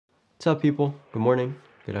What's up, people? Good morning,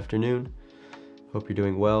 good afternoon. Hope you're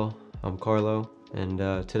doing well. I'm Carlo, and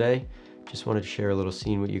today just wanted to share a little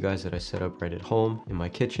scene with you guys that I set up right at home in my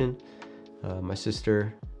kitchen. My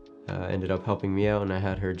sister ended up helping me out, and I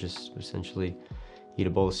had her just essentially eat a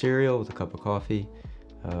bowl of cereal with a cup of coffee.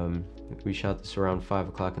 We shot this around 5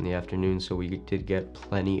 o'clock in the afternoon, so we did get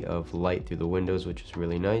plenty of light through the windows, which is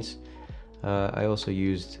really nice. I also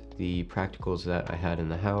used the practicals that I had in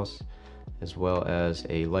the house, as well as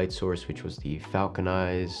a light source, which was the Falcon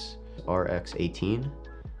Eyes RX18,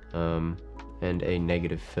 and a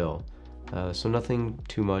negative fill. So nothing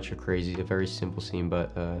too much or crazy, a very simple scene,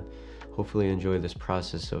 but hopefully enjoy this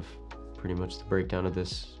process of pretty much the breakdown of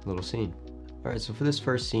this little scene. Alright, so for this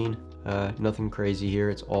first scene, nothing crazy here.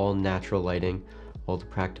 It's all natural lighting. All the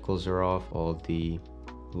practicals are off, all the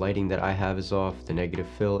lighting that I have is off, the negative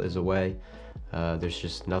fill is away. There's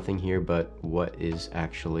just nothing here but what is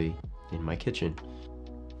actually in my kitchen.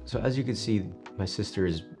 So as you can see, my sister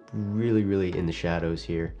is really in the shadows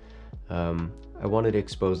here. I wanted to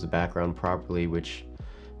expose the background properly, which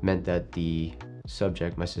meant that the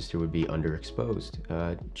subject, my sister, would be underexposed.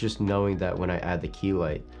 Just knowing that when I add the key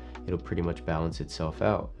light, it'll pretty much balance itself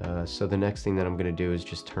out. So the next thing that I'm going to do is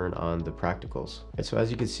just turn on the practicals. And so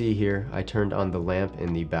as you can see here, I turned on the lamp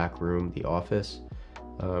in the back room, the office.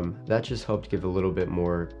 That just helped give a little bit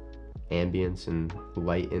more ambience and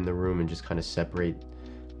light in the room and just kind of separate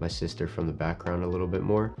my sister from the background a little bit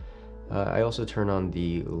more. I also turn on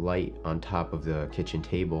the light on top of the kitchen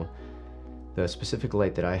table. The specific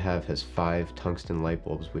light that I have has 5 tungsten light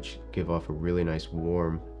bulbs, which give off a really nice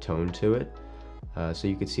warm tone to it. So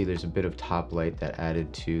you can see there's a bit of top light that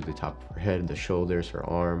added to the top of her head, the shoulders, her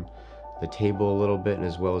arm, the table a little bit, and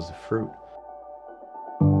as well as the fruit.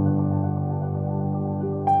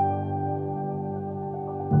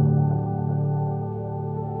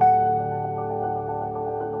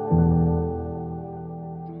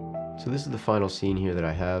 So this is the final scene here that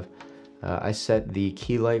I have. I set the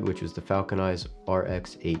key light, which was the Falcon Eyes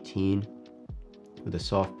RX18 with a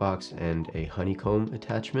softbox and a honeycomb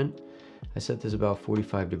attachment. I set this about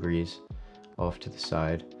 45 degrees off to the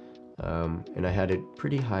side, and I had it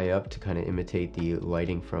pretty high up to kind of imitate the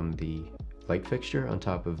lighting from the light fixture on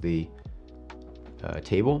top of the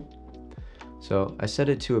table. So I set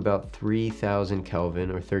it to about 3000 Kelvin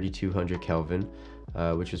or 3200 Kelvin,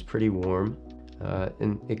 which was pretty warm.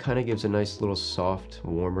 And it kind of gives a nice little soft,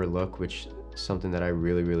 warmer look, which is something that I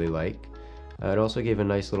really like. It also gave a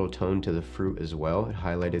nice little tone to the fruit as well. It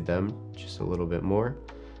highlighted them just a little bit more.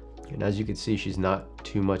 And as you can see, she's not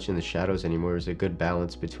too much in the shadows anymore. There's a good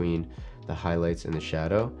balance between the highlights and the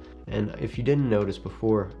shadow. And if you didn't notice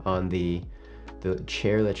before, on the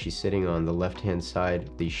chair that she's sitting on, the left-hand side,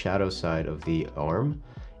 the shadow side of the arm,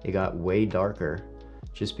 it got way darker,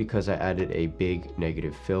 just because I added a big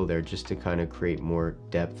negative fill there just to kind of create more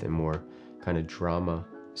depth and more kind of drama.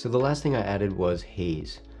 So the last thing I added was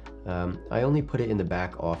haze. I only put it in the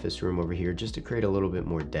back office room over here just to create a little bit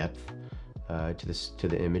more depth to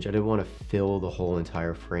the image. I didn't want to fill the whole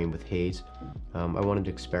entire frame with haze. I wanted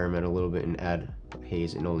to experiment a little bit and add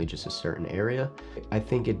haze in only just a certain area. I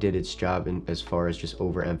think it did its job as far as just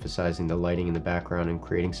overemphasizing the lighting in the background and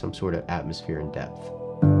creating some sort of atmosphere and depth.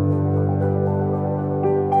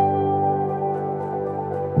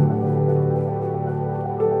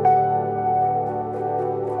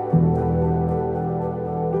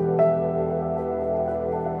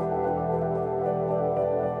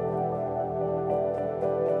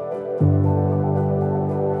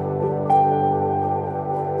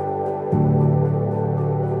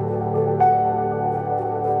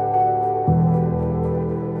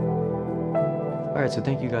 Alright, so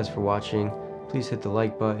thank you guys for watching. Please hit the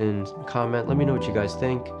like button, comment, let me know what you guys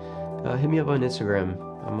think. Hit me up on Instagram.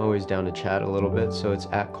 I'm always down to chat a little bit, so it's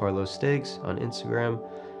at Carlos Stiggs on Instagram.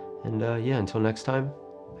 And yeah, until next time,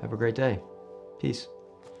 have a great day. Peace.